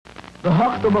The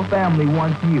Huxtable family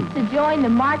wants you to join the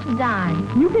March of Dimes.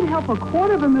 You can help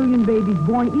 250,000 babies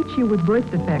born each year with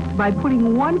birth defects by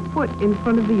putting one foot in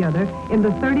front of the other in the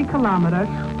 30-kilometer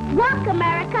Walk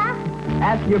America.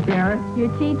 Ask your parents, your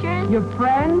teachers, your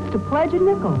friends to pledge a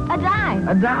nickel, a dime,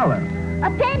 $1,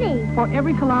 a penny for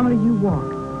every kilometer you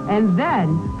walk. And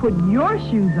then put your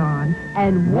shoes on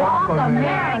and walk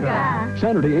America.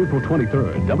 Saturday, April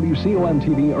 23rd,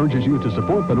 WCOM-TV urges you to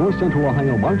support the North Central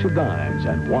Ohio March of Dimes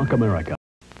and Walk America.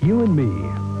 You and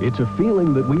me, it's a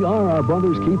feeling that we are our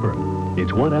brother's keeper.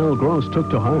 It's what Al Gross took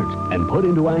to heart and put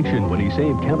into action when he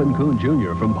saved Kevin Coon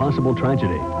Jr. from possible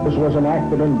tragedy. This was an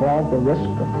act that involved a risk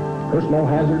of personal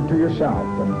hazard to yourself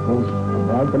and goes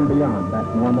above and beyond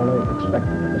that normally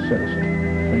expected of a citizen.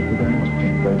 Thank you very much.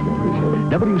 Thank you. Appreciate it.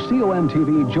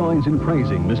 WCOM-TV joins in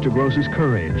praising Mr. Gross's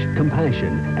courage,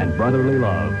 compassion, and brotherly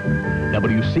love.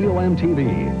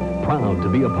 WCOM-TV, proud to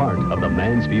be a part of the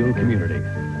Mansfield community.